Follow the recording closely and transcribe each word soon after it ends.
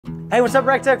Hey, what's up,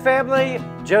 recteq family?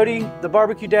 Jody, the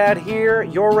barbecue dad here,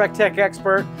 your recteq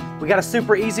expert. We got a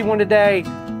super easy one today.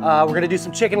 We're gonna do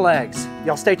some chicken legs.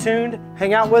 Y'all stay tuned,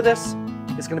 hang out with us.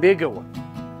 It's gonna be a good one.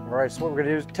 All right, so what we're gonna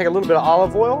do is take a little bit of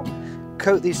olive oil,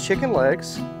 coat these chicken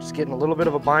legs, just getting a little bit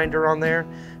of a binder on there,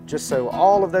 just so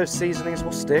all of those seasonings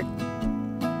will stick.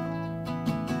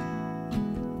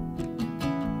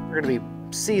 We're gonna be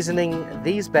seasoning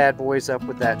these bad boys up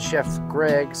with that Chef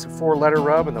Greg's 4-letter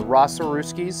rub and the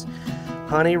Rossaruski's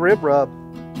honey rib rub.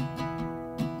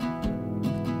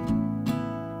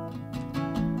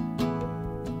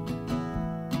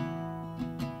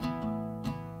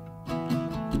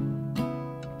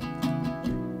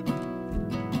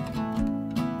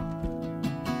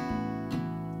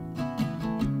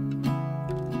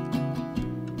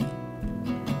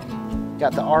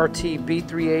 Got the RT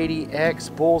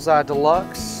B380X Bullseye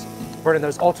Deluxe, burning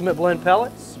those ultimate blend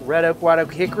pellets, red oak, white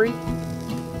oak, hickory.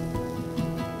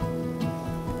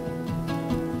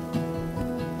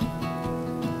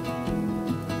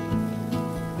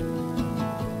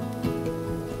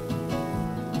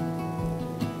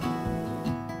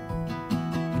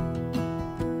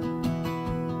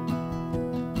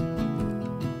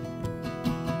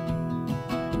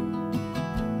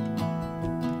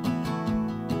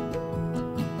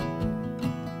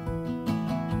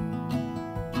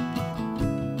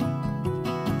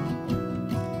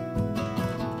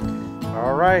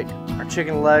 All right, our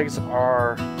chicken legs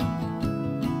are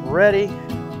ready.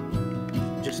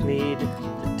 Just need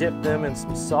to dip them in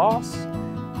some sauce.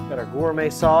 Got our gourmet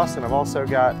sauce, and I've also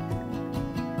got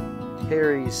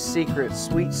Harry's secret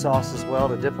sweet sauce as well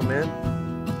to dip them in.